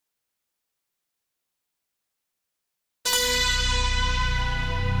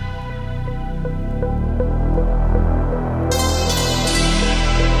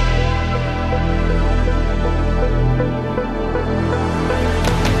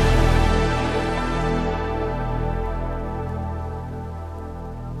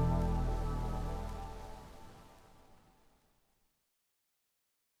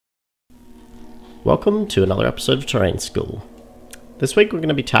Welcome to another episode of Terrain School. This week we're going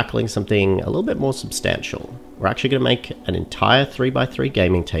to be tackling something a little bit more substantial. We're actually going to make an entire 3x3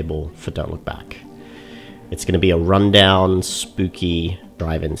 gaming table for Don't Look Back. It's going to be a rundown, spooky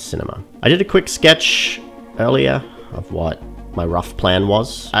drive-in cinema. I did a quick sketch earlier of what my rough plan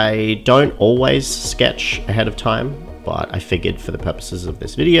was. I don't always sketch ahead of time, but I figured for the purposes of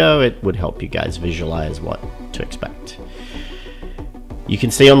this video it would help you guys visualize what to expect. You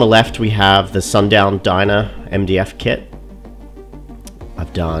can see on the left we have the Sundown Diner MDF kit.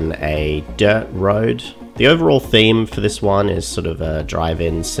 I've done a dirt road. The overall theme for this one is sort of a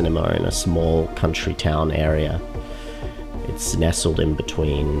drive-in cinema in a small country town area. It's nestled in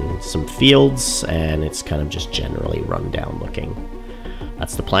between some fields and it's kind of just generally run down looking.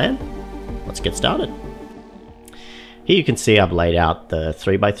 That's the plan. Let's get started. Here you can see I've laid out the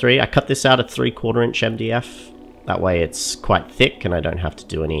 3x3. I cut this out at 3/4 inch MDF. That way it's quite thick and I don't have to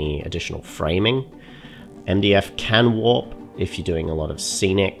do any additional framing. MDF can warp if you're doing a lot of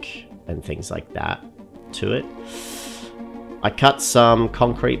scenic and things like that to it. I cut some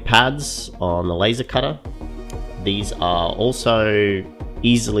concrete pads on the laser cutter. These are also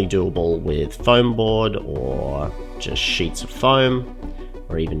easily doable with foam board or just sheets of foam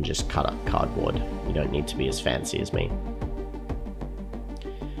or even just cut up cardboard. You don't need to be as fancy as me.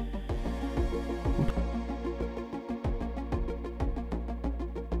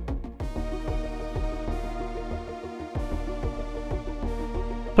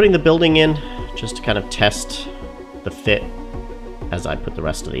 Putting the building in just to kind of test the fit as I put the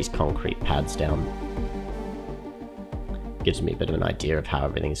rest of these concrete pads down. Gives me a bit of an idea of how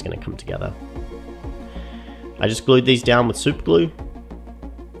everything's going to come together. I just glued these down with super glue.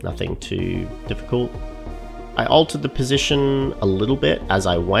 Nothing too difficult. I altered the position a little bit as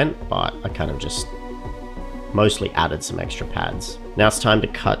I went, but I kind of just mostly added some extra pads. Now it's time to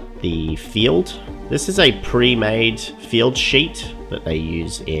cut the field. This is a pre-made field sheet that they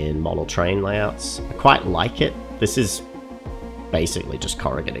use in model train layouts. I quite like it. This is basically just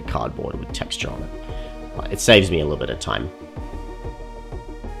corrugated cardboard with texture on it. It saves me a little bit of time.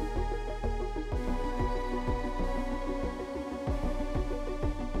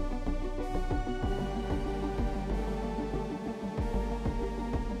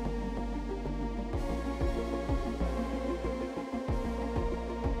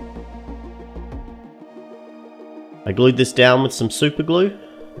 I glued this down with some super glue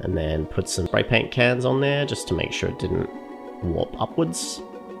and then put some spray paint cans on there just to make sure it didn't warp upwards.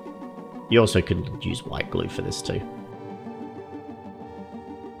 You also could use white glue for this too.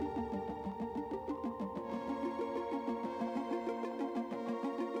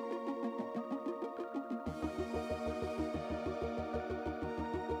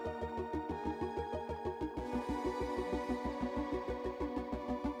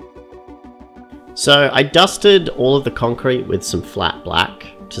 So I dusted all of the concrete with some flat black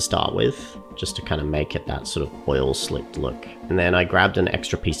to start with, just to kind of make it that sort of oil slicked look. And then I grabbed an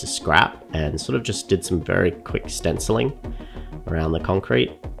extra piece of scrap and sort of just did some very quick stenciling around the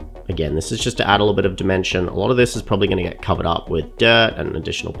concrete. Again, this is just to add a little bit of dimension. A lot of this is probably going to get covered up with dirt and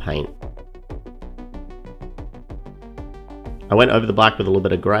additional paint. I went over the black with a little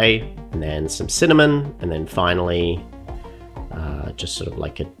bit of grey and then some cinnamon, and then finally just sort of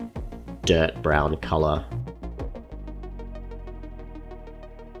like a dirt brown color.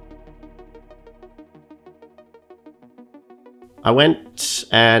 I went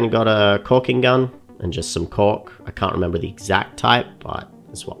and got a caulking gun and just some caulk. I can't remember the exact type, but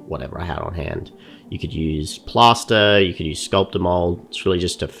it's whatever I had on hand. You could use plaster, you could use sculptor mold. It's really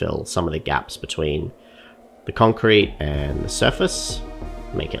just to fill some of the gaps between the concrete and the surface,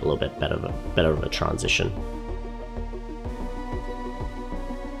 make it a little bit better of a transition.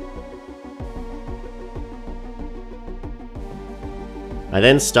 I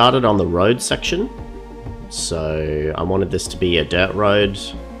then started on the road section. So I wanted this to be a dirt road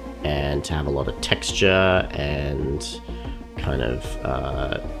and to have a lot of texture and kind of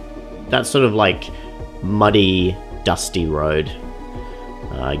that sort of like muddy, dusty road.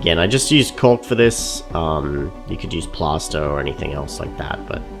 Again, I just used caulk for this. You could use plaster or anything else like that,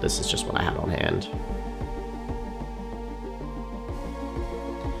 but this is just what I had on hand.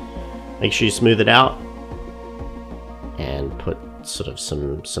 Make sure you smooth it out and put sort of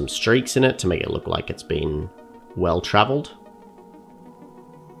some streaks in it to make it look like it's been well traveled.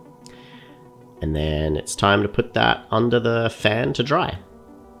 And then it's time to put that under the fan to dry.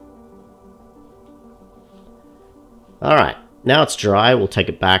 Alright, now it's dry, we'll take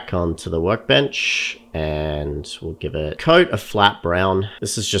it back onto the workbench and we'll give it a coat of flat brown.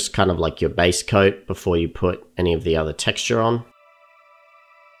 This is just kind of like your base coat before you put any of the other texture on.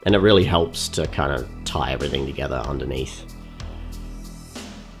 And it really helps to kind of tie everything together underneath.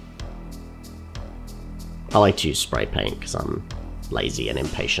 I like to use spray paint because I'm lazy and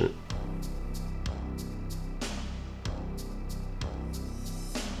impatient.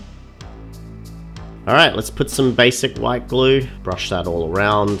 Alright, let's put some basic white glue, brush that all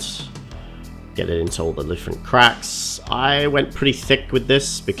around, get it into all the different cracks. I went pretty thick with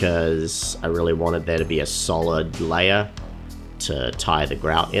this because I really wanted there to be a solid layer to tie the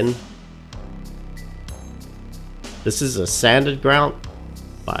grout in. This is a sanded grout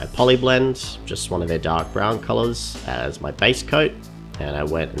by Polyblend, just one of their dark brown colors as my base coat, and I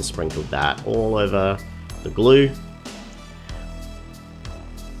went and sprinkled that all over the glue.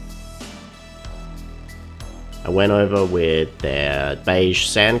 I went over with their beige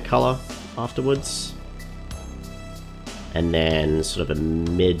sand color afterwards, and then sort of a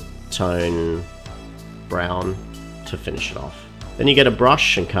mid-tone brown to finish it off. Then you get a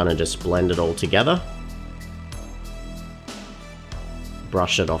brush and kind of just blend it all together.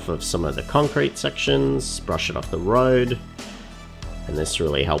 Brush it off of some of the concrete sections, brush it off the road, and this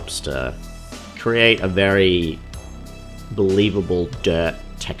really helps to create a very believable dirt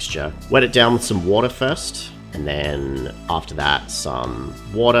texture. Wet it down with some water first, and then after that some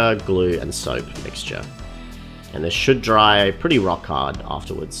water, glue and soap mixture. And this should dry pretty rock hard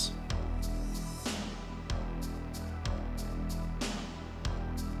afterwards.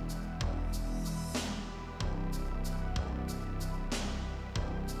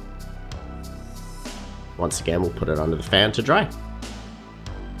 Once again, we'll put it under the fan to dry.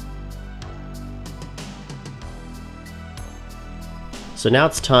 So now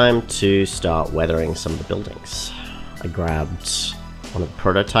it's time to start weathering some of the buildings. I grabbed one of the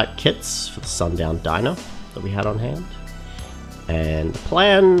prototype kits for the Sundown Diner that we had on hand. And the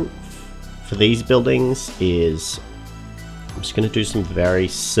plan for these buildings is I'm just going to do some very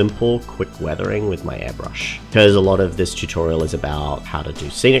simple, quick weathering with my airbrush. Because a lot of this tutorial is about how to do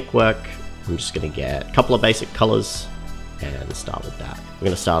scenic work, I'm just going to get a couple of basic colors and start with that. We're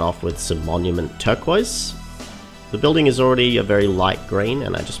going to start off with some Monument Turquoise. The building is already a very light green,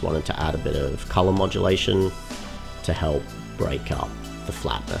 and I just wanted to add a bit of color modulation to help break up the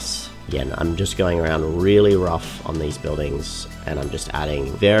flatness. Again, I'm just going around really rough on these buildings, and I'm just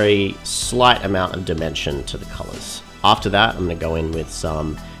adding very slight amount of dimension to the colors. After that, I'm going to go in with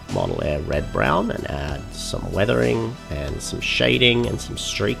some Model Air Red Brown and add some weathering and some shading and some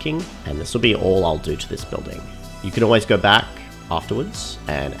streaking, and this will be all I'll do to this building. You can always go back afterwards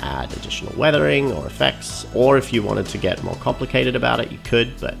and add additional weathering or effects, or if you wanted to get more complicated about it, you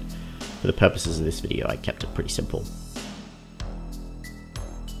could, but for the purposes of this video, I kept it pretty simple.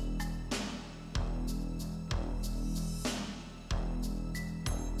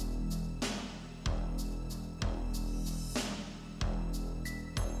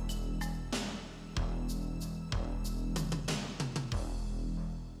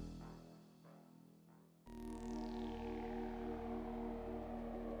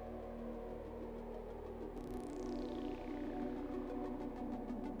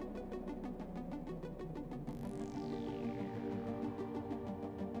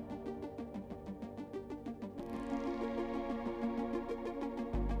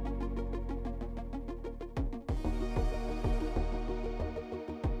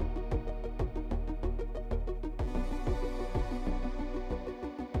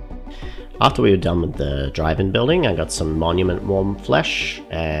 After we were done with the drive-in building, I got some Monument Warm Flesh,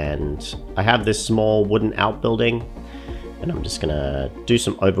 and I have this small wooden outbuilding, and I'm just gonna do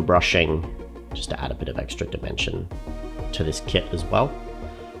some overbrushing just to add a bit of extra dimension to this kit as well.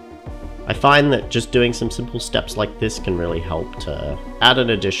 I find that just doing some simple steps like this can really help to add an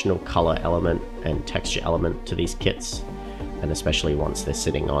additional color element and texture element to these kits, and especially once they're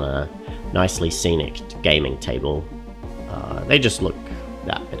sitting on a nicely scenic gaming table, they just look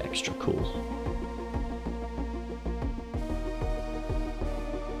that bit extra cool.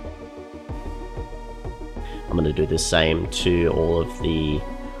 I'm going to do the same to all of the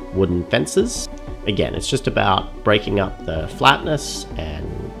wooden fences. Again, it's just about breaking up the flatness and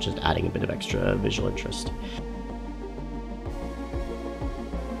just adding a bit of extra visual interest.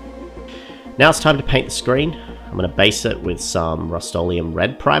 Now it's time to paint the screen. I'm going to base it with some Rust-Oleum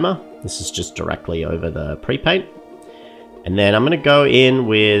Red Primer. This is just directly over the pre-paint. And then I'm going to go in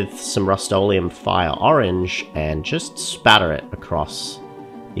with some Rust-Oleum Fire Orange and just spatter it across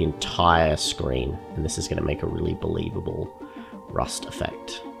the entire screen. And this is going to make a really believable rust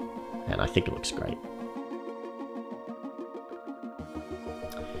effect. And I think it looks great.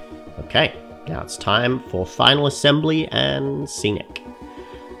 Okay, now it's time for final assembly and scenic.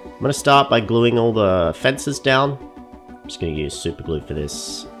 I'm going to start by gluing all the fences down. I'm just going to use super glue for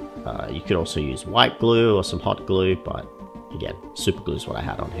this. You could also use white glue or some hot glue, but again, super glue is what I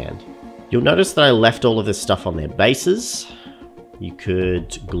had on hand. You'll notice that I left all of this stuff on their bases. You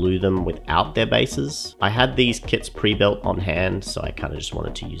could glue them without their bases. I had these kits pre-built on hand, so I kind of just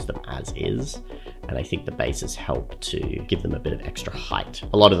wanted to use them as is. And I think the bases help to give them a bit of extra height.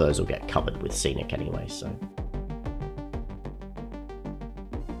 A lot of those will get covered with Scenic anyway, so.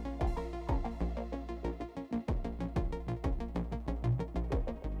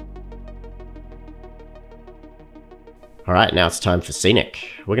 All right, now it's time for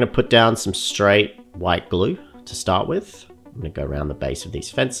Scenic. We're gonna put down some straight white glue to start with. I'm gonna go around the base of these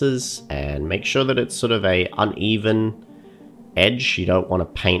fences and make sure that it's sort of a uneven edge. You don't want to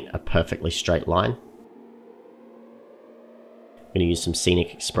paint a perfectly straight line. I'm gonna use some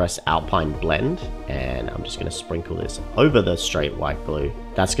Scenic Express Alpine Blend, and I'm just gonna sprinkle this over the straight white glue.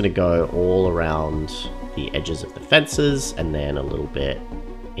 That's gonna go all around the edges of the fences and then a little bit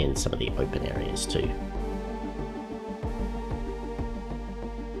in some of the open areas too.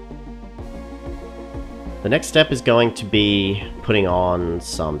 The next step is going to be putting on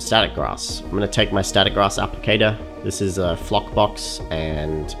some static grass. I'm going to take my static grass applicator. This is a flock box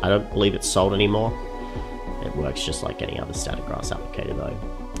and I don't believe it's sold anymore. It works just like any other static grass applicator though.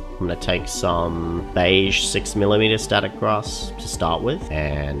 I'm going to take some beige 6mm static grass to start with,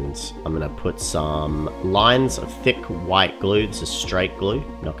 and I'm going to put some lines of thick white glue. This is straight glue.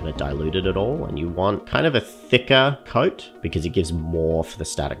 I'm not going to dilute it at all, and you want kind of a thicker coat because it gives more for the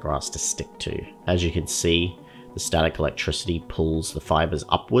static grass to stick to. As you can see, the static electricity pulls the fibers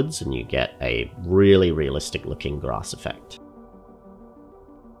upwards and you get a really realistic looking grass effect.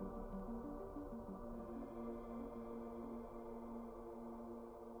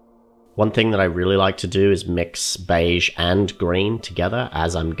 One thing that I really like to do is mix beige and green together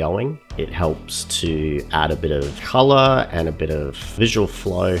as I'm going. It helps to add a bit of color and a bit of visual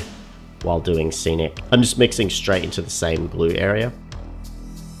flow while doing Scenic. I'm just mixing straight into the same glue area.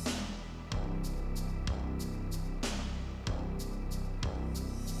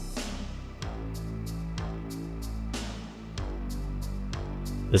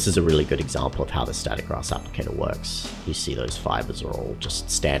 This is a really good example of how the static grass applicator works. You see those fibers are all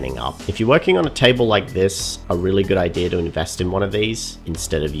just standing up. If you're working on a table like this, a really good idea to invest in one of these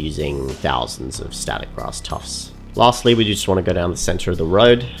instead of using thousands of static grass tufts. Lastly, we just want to go down the center of the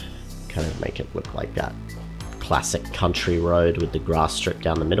road, kind of make it look like that classic country road with the grass strip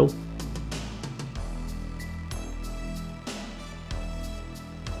down the middle.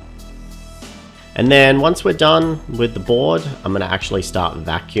 And then once we're done with the board, I'm going to actually start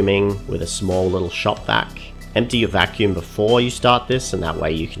vacuuming with a small little shop vac. Empty your vacuum before you start this, and that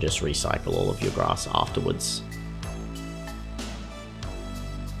way you can just recycle all of your grass afterwards.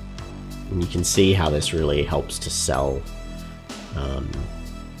 And you can see how this really helps to sell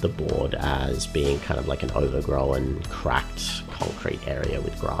the board as being kind of like an overgrown, cracked concrete area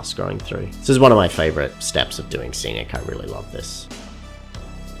with grass growing through. This is one of my favorite steps of doing Scenic. I really love this.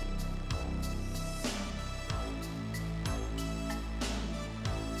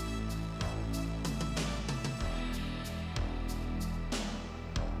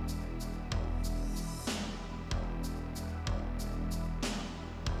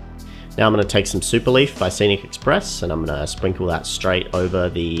 Now I'm going to take some Superleaf by Scenic Express and I'm going to sprinkle that straight over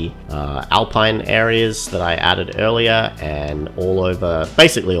the alpine areas that I added earlier and all over,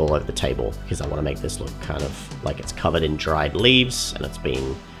 basically all over the table, because I want to make this look kind of like it's covered in dried leaves and it's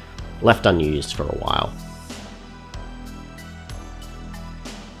been left unused for a while.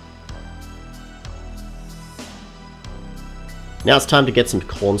 Now it's time to get some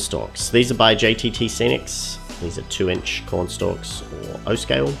corn stalks. These are by JTT Scenics. These are 2-inch corn stalks or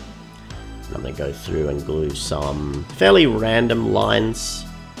O-scale. I'm going to go through and glue some fairly random lines.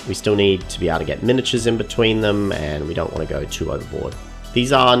 We still need to be able to get miniatures in between them, and we don't want to go too overboard.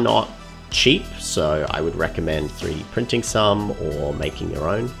 These are not cheap, so I would recommend 3D printing some or making your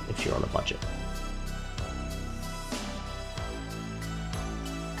own if you're on a budget.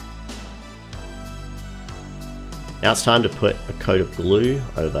 Now it's time to put a coat of glue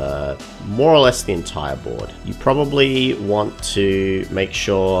over more or less the entire board. You probably want to make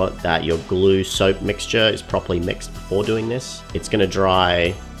sure that your glue soap mixture is properly mixed before doing this. It's going to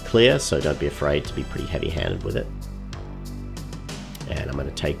dry clear, so don't be afraid to be pretty heavy-handed with it. And I'm going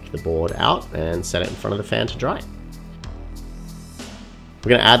to take the board out and set it in front of the fan to dry. We're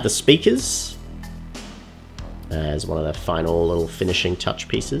going to add the speakers as one of the final little finishing touch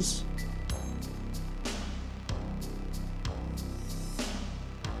pieces.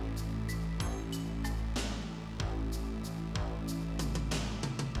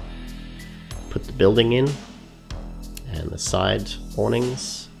 Put the building in and the side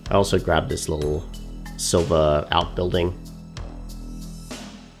awnings I also grabbed this little silver outbuilding.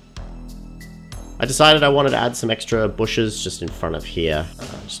 I decided I wanted to add some extra bushes just in front of here,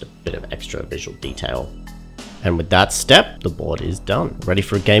 just a bit of extra visual detail. And with that step, the board is done. Ready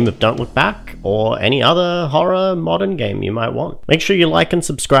for a game of Don't Look Back, or any other horror modern game you might want. Make sure you like and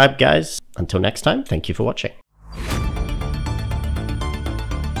subscribe, guys. Until next time, thank you for watching.